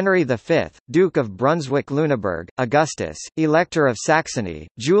Brunswick-Lüneburg, Henry V, Duke of Brunswick-Lüneburg, Augustus, Elector of Saxony,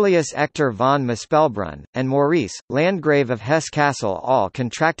 Julius Ector von Muspelbrunn, and Maurice, Landgrave of Hesse-Kassel all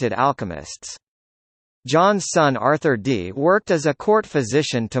contracted alchemists. John's son Arthur Dee worked as a court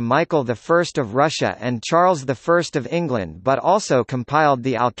physician to Michael I of Russia and Charles I of England, but also compiled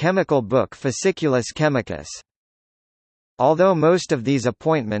the alchemical book Fasciculus Chemicus. Although most of these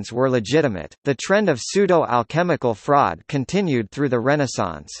appointments were legitimate, the trend of pseudo-alchemical fraud continued through the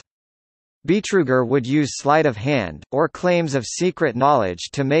Renaissance. Betrüger would use sleight of hand, or claims of secret knowledge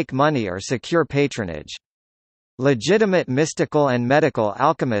to make money or secure patronage. Legitimate mystical and medical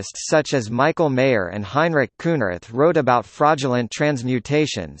alchemists such as Michael Mayer and Heinrich Kuhnerath wrote about fraudulent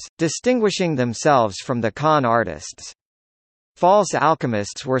transmutations, distinguishing themselves from the con artists. False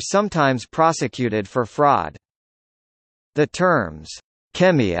alchemists were sometimes prosecuted for fraud. The terms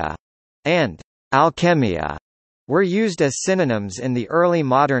chemia and alchemia were used as synonyms in the early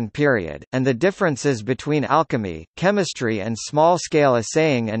modern period, and the differences between alchemy, chemistry and small-scale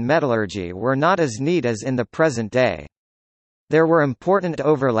assaying and metallurgy were not as neat as in the present day. There were important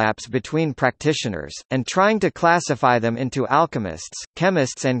overlaps between practitioners, and trying to classify them into alchemists,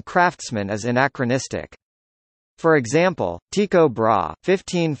 chemists and craftsmen is anachronistic. For example, Tycho Brahe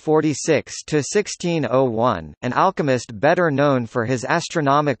 (1546–1601), an alchemist better known for his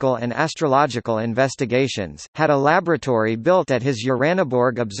astronomical and astrological investigations, had a laboratory built at his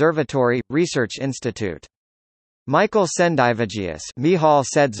Uraniborg Observatory Research Institute. Michael Sendivogius Michał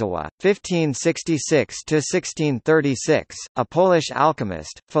Sedzowa, 1566–1636, a Polish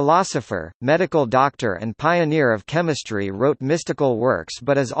alchemist, philosopher, medical doctor and pioneer of chemistry, wrote mystical works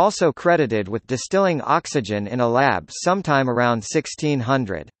but is also credited with distilling oxygen in a lab sometime around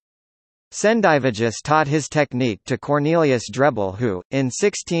 1600. Sendivogius taught his technique to Cornelius Drebbel who, in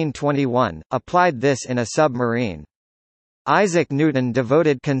 1621, applied this in a submarine. Isaac Newton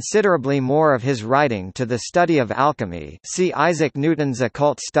devoted considerably more of his writing to the study of alchemy, see Isaac Newton's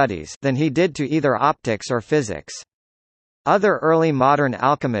occult studies, than he did to either optics or physics. Other early modern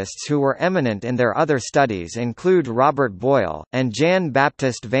alchemists who were eminent in their other studies include Robert Boyle, and Jan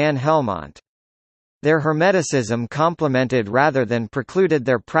Baptist van Helmont. Their Hermeticism complemented rather than precluded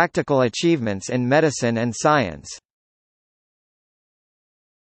their practical achievements in medicine and science.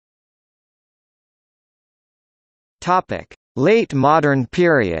 Late modern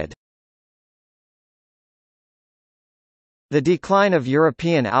period. The decline of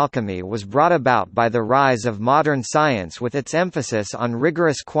European alchemy was brought about by the rise of modern science with its emphasis on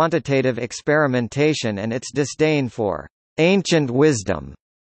rigorous quantitative experimentation and its disdain for ancient wisdom.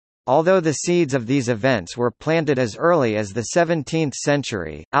 Although the seeds of these events were planted as early as the 17th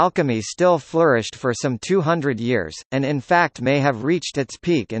century, alchemy still flourished for some 200 years, and in fact may have reached its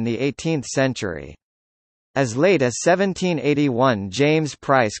peak in the 18th century. As late as 1781, James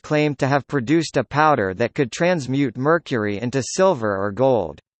Price claimed to have produced a powder that could transmute mercury into silver or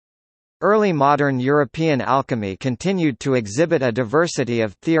gold. Early modern European alchemy continued to exhibit a diversity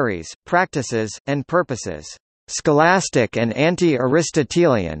of theories, practices, and purposes. Scholastic and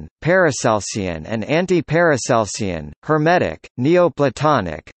anti-Aristotelian, Paracelsian and anti-Paracelsian, Hermetic,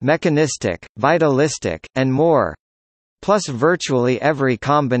 Neoplatonic, Mechanistic, Vitalistic, and more, plus virtually every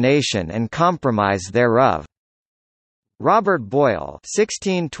combination and compromise thereof. Robert Boyle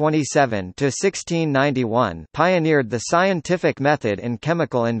 (1627–1691) pioneered the scientific method in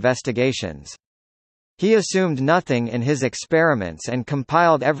chemical investigations. He assumed nothing in his experiments and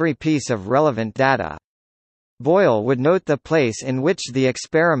compiled every piece of relevant data. Boyle would note the place in which the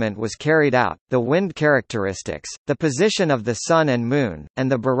experiment was carried out, the wind characteristics, the position of the sun and moon,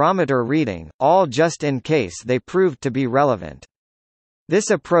 and the barometer reading, all just in case they proved to be relevant.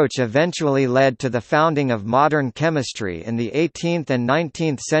 This approach eventually led to the founding of modern chemistry in the 18th and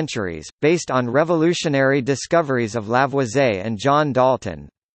 19th centuries, based on revolutionary discoveries of Lavoisier and John Dalton.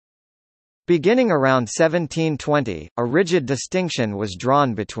 Beginning around 1720, a rigid distinction was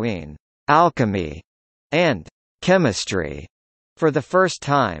drawn between alchemy and chemistry for the first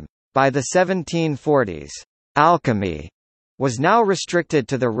time. By the 1740s, alchemy was now restricted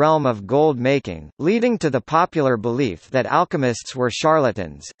to the realm of gold making, leading to the popular belief that alchemists were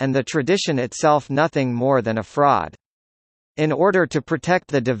charlatans, and the tradition itself nothing more than a fraud. In order to protect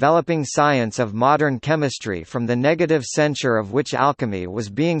the developing science of modern chemistry from the negative censure of which alchemy was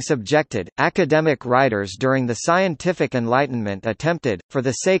being subjected, academic writers during the scientific Enlightenment attempted, for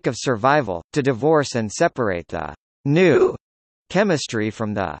the sake of survival, to divorce and separate the new chemistry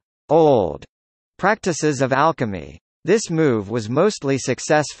from the old practices of alchemy. This move was mostly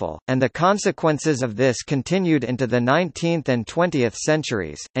successful, and the consequences of this continued into the 19th and 20th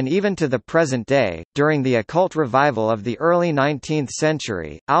centuries, and even to the present day. During the occult revival of the early 19th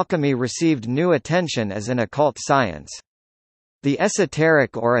century, alchemy received new attention as an occult science. The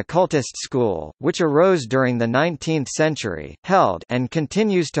esoteric or occultist school, which arose during the 19th century, held and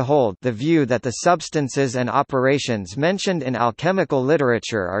continues to hold the view that the substances and operations mentioned in alchemical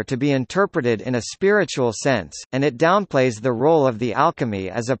literature are to be interpreted in a spiritual sense, and it downplays the role of the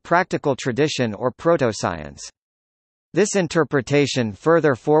alchemy as a practical tradition or proto-science. This interpretation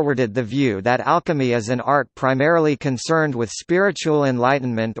further forwarded the view that alchemy is an art primarily concerned with spiritual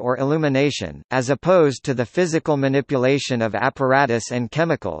enlightenment or illumination, as opposed to the physical manipulation of apparatus and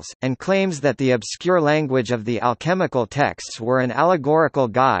chemicals, and claims that the obscure language of the alchemical texts were an allegorical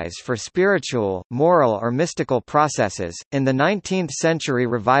guise for spiritual, moral, or mystical processes. In the 19th century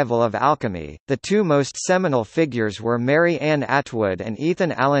revival of alchemy, the two most seminal figures were Mary Ann Atwood and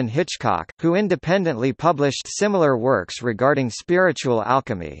Ethan Allen Hitchcock, who independently published similar works regarding spiritual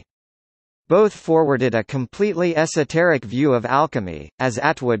alchemy. Both forwarded a completely esoteric view of alchemy, as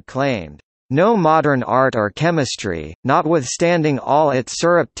Atwood claimed, "No modern art or chemistry, notwithstanding all its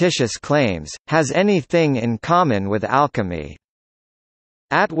surreptitious claims, has anything in common with alchemy."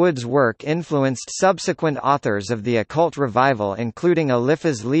 Atwood's work influenced subsequent authors of the occult revival including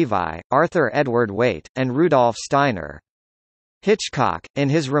Eliphas Levi, Arthur Edward Waite, and Rudolf Steiner. Hitchcock, in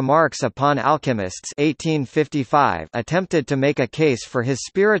his Remarks upon Alchemists 1855, attempted to make a case for his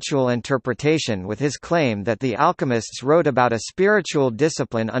spiritual interpretation with his claim that the alchemists wrote about a spiritual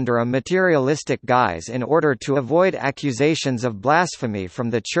discipline under a materialistic guise in order to avoid accusations of blasphemy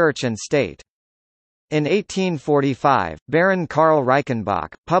from the Church and State. In 1845, Baron Karl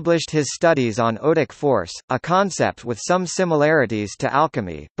Reichenbach published his studies on otic force, a concept with some similarities to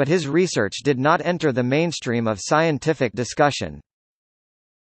alchemy, but his research did not enter the mainstream of scientific discussion.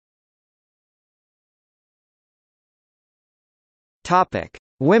 Topic: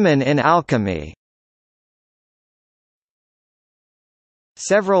 Women in alchemy.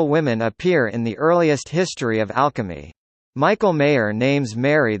 Several women appear in the earliest history of alchemy. Michael Mayer names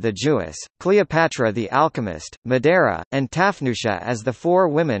Mary the Jewess, Cleopatra the alchemist, Medera, and Tafnusha as the four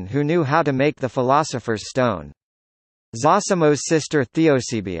women who knew how to make the philosopher's stone. Zosimov's sister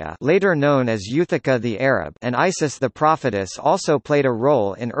Theosebia, later known as Euthica the Arab, and Isis the prophetess also played a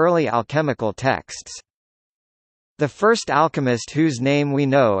role in early alchemical texts. The first alchemist whose name we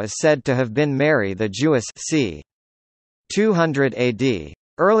know is said to have been Mary the Jewess, c. 200 AD.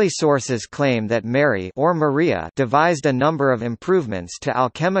 Early sources claim that Mary or Maria devised a number of improvements to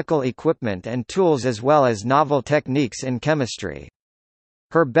alchemical equipment and tools as well as novel techniques in chemistry.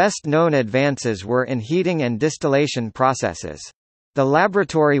 Her best-known advances were in heating and distillation processes. The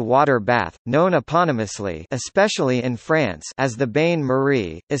laboratory water bath, known eponymously especially in France as the Bain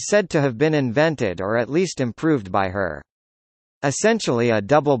Marie, is said to have been invented or at least improved by her. Essentially a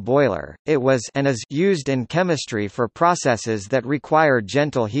double boiler, it was and is used in chemistry for processes that require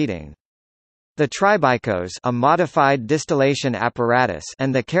gentle heating. The tribikos, a modified distillation apparatus,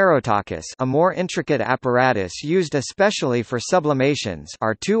 and the kerotokos, a more intricate apparatus used especially for sublimations,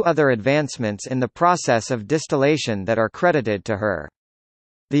 are two other advancements in the process of distillation that are credited to her.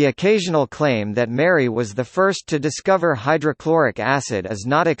 The occasional claim that Mary was the first to discover hydrochloric acid is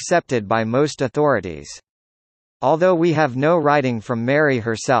not accepted by most authorities. Although we have no writing from Mary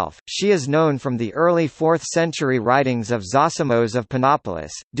herself, she is known from the early 4th century writings of Zosimos of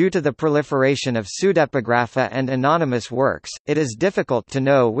Panopolis. Due to the proliferation of pseudepigrapha and anonymous works, it is difficult to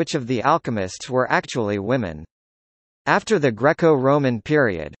know which of the alchemists were actually women. After the Greco-Roman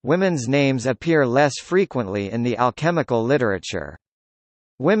period, women's names appear less frequently in the alchemical literature.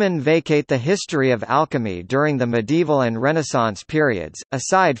 Women vacate the history of alchemy during the medieval and Renaissance periods,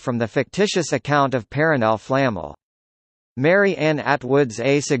 aside from the fictitious account of Perenelle Flammel. Mary Ann Atwood's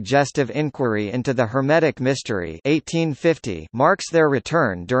A Suggestive Inquiry into the Hermetic Mystery 1850 marks their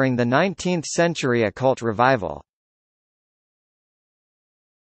return during the 19th century occult revival.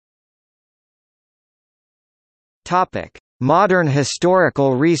 Modern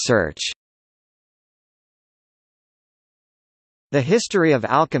historical research. The history of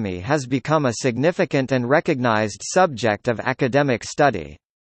alchemy has become a significant and recognized subject of academic study.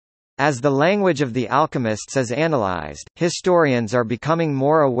 As the language of the alchemists is analyzed, historians are becoming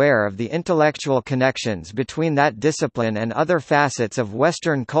more aware of the intellectual connections between that discipline and other facets of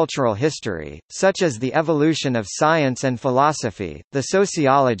Western cultural history, such as the evolution of science and philosophy, the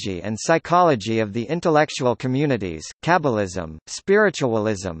sociology and psychology of the intellectual communities, Kabbalism,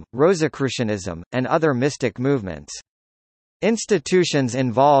 spiritualism, Rosicrucianism, and other mystic movements. Institutions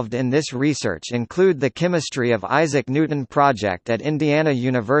involved in this research include the Chemistry of Isaac Newton Project at Indiana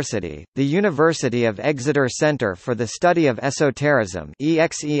University, the University of Exeter Center for the Study of Esotericism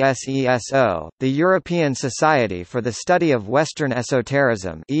 (EXESESO), the European Society for the Study of Western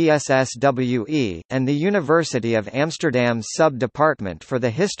Esotericism (ESSWE), and the University of Amsterdam's Sub-Department for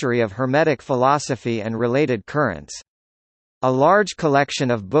the History of Hermetic Philosophy and Related Currents. A large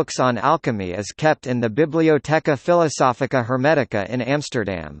collection of books on alchemy is kept in the Bibliotheca Philosophica Hermetica in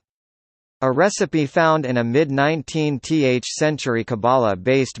Amsterdam. A recipe found in a mid-19th century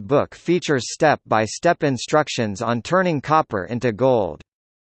Kabbalah-based book features step-by-step instructions on turning copper into gold.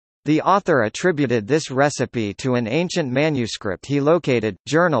 The author attributed this recipe to an ancient manuscript he located.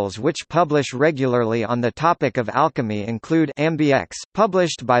 Journals which publish regularly on the topic of alchemy include Ambiex,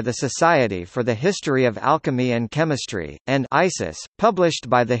 published by the Society for the History of Alchemy and Chemistry, and Isis, published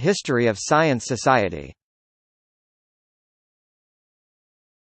by the History of Science Society.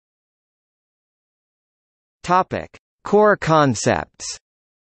 Topic: Core concepts.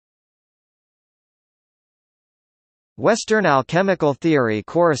 Western alchemical theory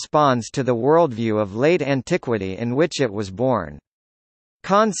corresponds to the worldview of late antiquity in which it was born.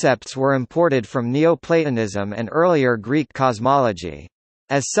 Concepts were imported from Neoplatonism and earlier Greek cosmology.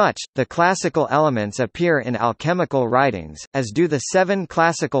 As such, the classical elements appear in alchemical writings, as do the 7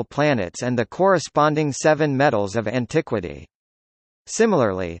 classical planets and the corresponding 7 metals of antiquity.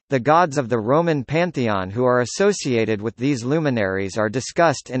 Similarly, the gods of the Roman pantheon who are associated with these luminaries are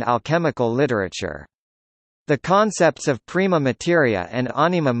discussed in alchemical literature. The concepts of prima materia and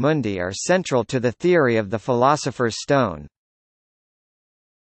anima mundi are central to the theory of the philosopher's stone.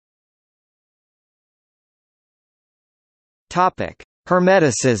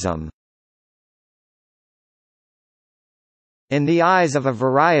 Hermeticism. In the eyes of a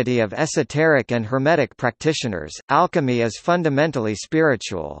variety of esoteric and hermetic practitioners, alchemy is fundamentally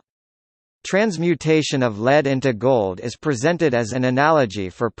spiritual. Transmutation of lead into gold is presented as an analogy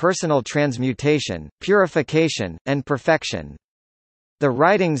for personal transmutation, purification, and perfection. The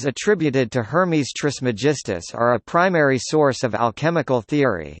writings attributed to Hermes Trismegistus are a primary source of alchemical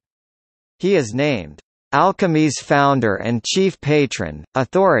theory. He is named alchemy's founder and chief patron,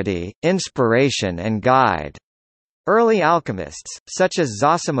 authority, inspiration and guide. Early alchemists, such as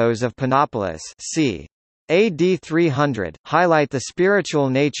Zosimos of Panopolis c. AD 300, highlight the spiritual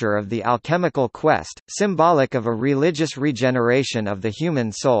nature of the alchemical quest, symbolic of a religious regeneration of the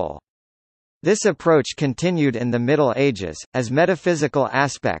human soul. This approach continued in the Middle Ages, as metaphysical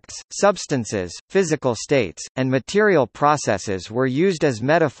aspects, substances, physical states, and material processes were used as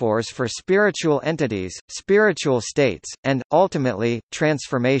metaphors for spiritual entities, spiritual states, and, ultimately,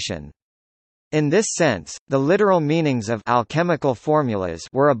 transformation. In this sense, the literal meanings of alchemical formulas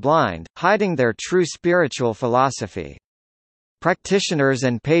were a blind, hiding their true spiritual philosophy. Practitioners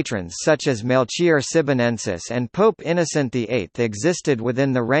and patrons such as Melchior Sibonensis and Pope Innocent VIII existed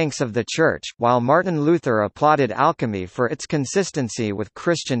within the ranks of the Church, while Martin Luther applauded alchemy for its consistency with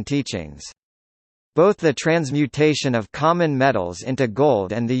Christian teachings. Both the transmutation of common metals into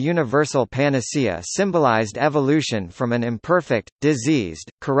gold and the universal panacea symbolized evolution from an imperfect, diseased,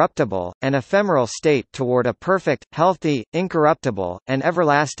 corruptible, and ephemeral state toward a perfect, healthy, incorruptible, and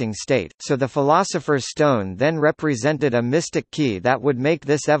everlasting state, so the philosopher's stone then represented a mystic key that would make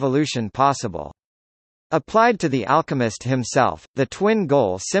this evolution possible. Applied to the alchemist himself, the twin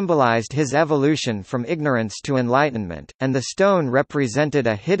goal symbolized his evolution from ignorance to enlightenment, and the stone represented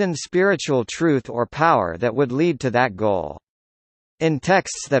a hidden spiritual truth or power that would lead to that goal. In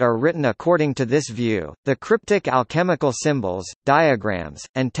texts that are written according to this view, the cryptic alchemical symbols, diagrams,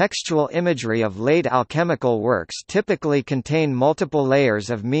 and textual imagery of late alchemical works typically contain multiple layers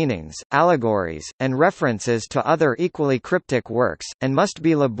of meanings, allegories, and references to other equally cryptic works, and must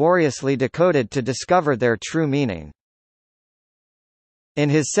be laboriously decoded to discover their true meaning. In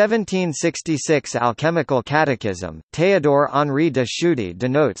his 1766 Alchemical Catechism, Théodore-Henri de Chaudy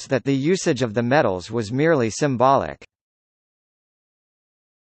denotes that the usage of the metals was merely symbolic.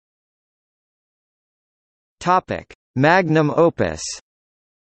 Magnum opus.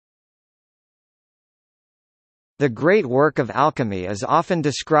 The great work of alchemy is often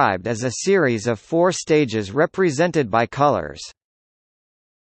described as a series of 4 stages represented by colors.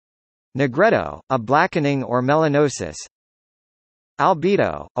 Negretto, a blackening or melanosis.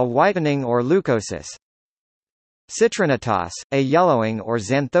 Albedo, a whitening or leucosis. Citrinitas, a yellowing or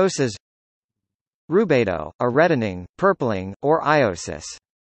xanthosis. Rubedo, a reddening, purpling, or iosis.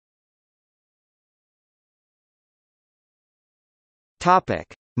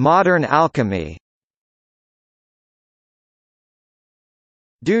 Modern alchemy.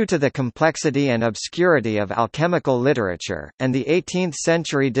 Due to the complexity and obscurity of alchemical literature, and the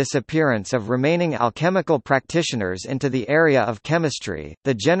 18th-century disappearance of remaining alchemical practitioners into the area of chemistry,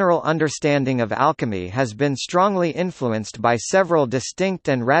 the general understanding of alchemy has been strongly influenced by several distinct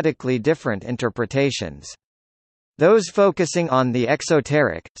and radically different interpretations. Those focusing on the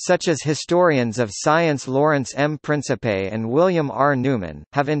exoteric, such as historians of science Lawrence M. Principe and William R. Newman,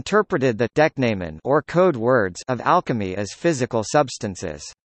 have interpreted the decknamen or code words of alchemy as physical substances.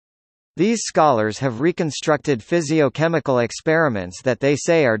 These scholars have reconstructed physiochemical experiments that they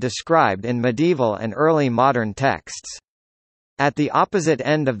say are described in medieval and early modern texts. At the opposite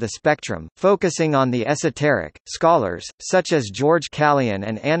end of the spectrum, focusing on the esoteric, scholars, such as George Callion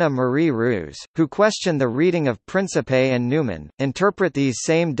and Anna Marie Roos, who question the reading of Principe and Newman, interpret these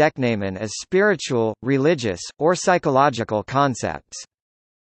same denknamen as spiritual, religious, or psychological concepts.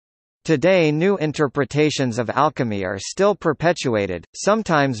 Today new interpretations of alchemy are still perpetuated,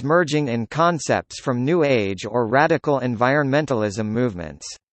 sometimes merging in concepts from New Age or radical environmentalism movements.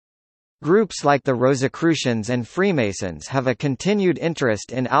 Groups like the Rosicrucians and Freemasons have a continued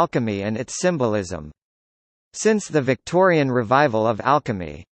interest in alchemy and its symbolism. Since the Victorian revival of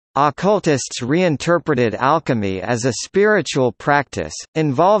alchemy, occultists reinterpreted alchemy as a spiritual practice,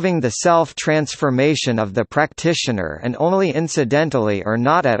 involving the self-transformation of the practitioner and only incidentally or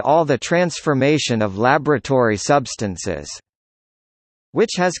not at all the transformation of laboratory substances,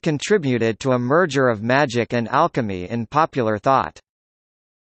 which has contributed to a merger of magic and alchemy in popular thought.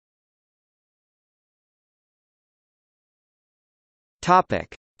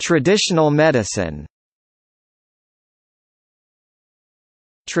 Traditional medicine.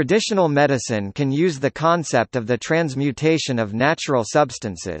 Traditional medicine can use the concept of the transmutation of natural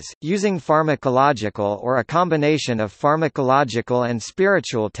substances, using pharmacological or a combination of pharmacological and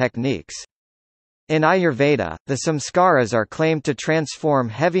spiritual techniques. In Ayurveda, the samskaras are claimed to transform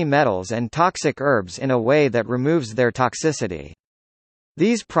heavy metals and toxic herbs in a way that removes their toxicity.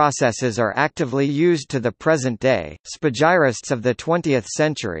 These processes are actively used to the present day. Spagyrists of the 20th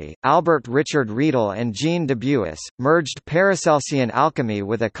century, Albert Richard Riedel and Jean Dubuis, merged Paracelsian alchemy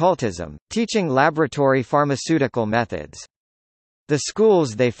with occultism, teaching laboratory pharmaceutical methods. The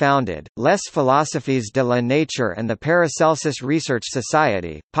schools they founded, Les Philosophies de la Nature and the Paracelsus Research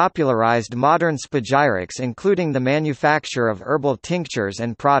Society, popularized modern spagyrics, including the manufacture of herbal tinctures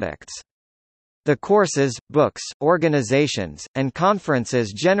and products. The courses, books, organizations, and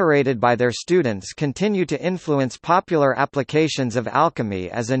conferences generated by their students continue to influence popular applications of alchemy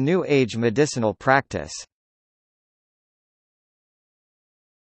as a New Age medicinal practice.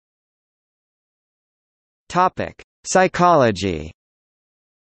 Psychology.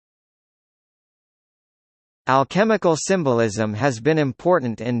 Alchemical symbolism has been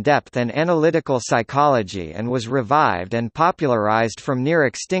important in depth and analytical psychology and was revived and popularized from near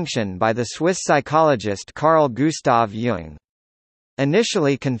extinction by the Swiss psychologist Carl Gustav Jung.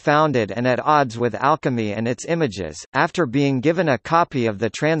 Initially confounded and at odds with alchemy and its images, after being given a copy of the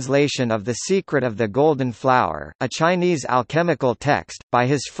translation of The Secret of the Golden Flower, a Chinese alchemical text, by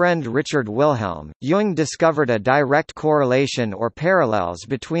his friend Richard Wilhelm, Jung discovered a direct correlation or parallels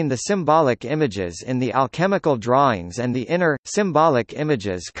between the symbolic images in the alchemical drawings and the inner, symbolic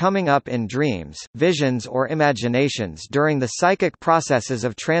images coming up in dreams, visions or imaginations during the psychic processes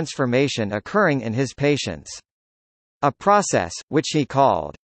of transformation occurring in his patients. A process, which he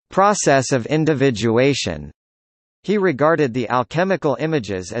called, "process of individuation." He regarded the alchemical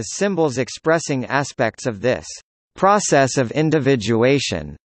images as symbols expressing aspects of this process of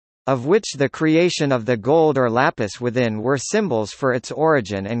individuation, of which the creation of the gold or lapis within were symbols for its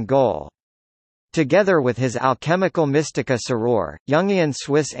origin and goal. Together with his alchemical mystica soror, Jungian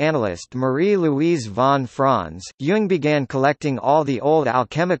Swiss analyst Marie-Louise von Franz, Jung began collecting all the old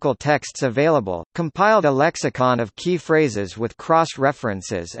alchemical texts available, compiled a lexicon of key phrases with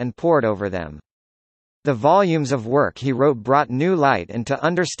cross-references and pored over them. The volumes of work he wrote brought new light into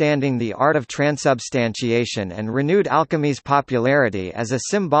understanding the art of transubstantiation and renewed alchemy's popularity as a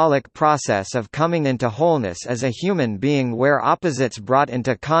symbolic process of coming into wholeness as a human being where opposites brought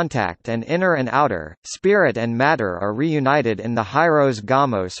into contact and inner and outer, spirit and matter are reunited in the hieros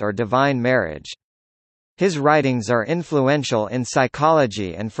gamos or divine marriage. His writings are influential in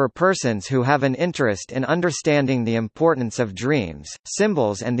psychology and for persons who have an interest in understanding the importance of dreams,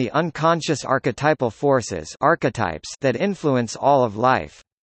 symbols and the unconscious archetypal forces archetypes that influence all of life.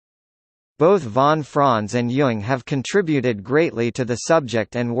 Both von Franz and Jung have contributed greatly to the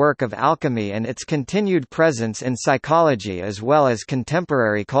subject and work of alchemy and its continued presence in psychology as well as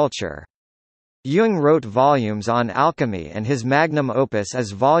contemporary culture. Jung wrote volumes on alchemy and his magnum opus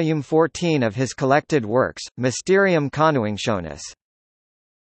is volume 14 of his collected works, Mysterium Conjunctionis.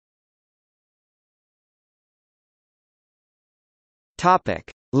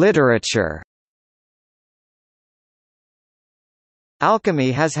 Literature.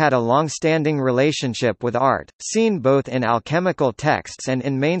 Alchemy has had a long-standing relationship with art, seen both in alchemical texts and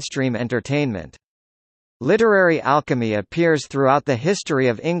in mainstream entertainment. Literary alchemy appears throughout the history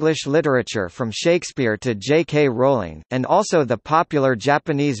of English literature from Shakespeare to J.K. Rowling, and also the popular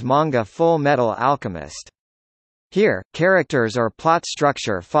Japanese manga Full Metal Alchemist. Here, characters or plot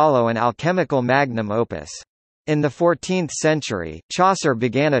structure follow an alchemical magnum opus. In the 14th century, Chaucer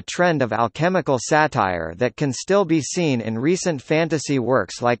began a trend of alchemical satire that can still be seen in recent fantasy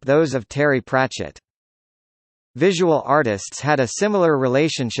works like those of Terry Pratchett. Visual artists had a similar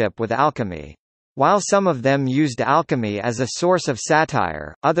relationship with alchemy. While some of them used alchemy as a source of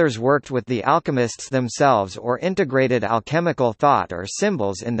satire, others worked with the alchemists themselves or integrated alchemical thought or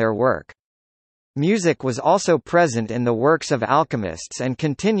symbols in their work. Music was also present in the works of alchemists and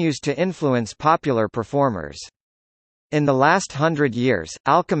continues to influence popular performers. In the last 100 years,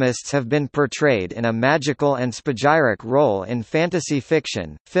 alchemists have been portrayed in a magical and spagyric role in fantasy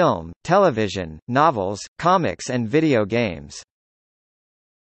fiction, film, television, novels, comics and video games.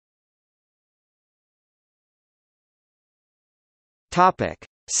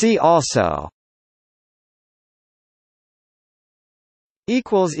 See also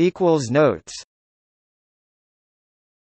Notes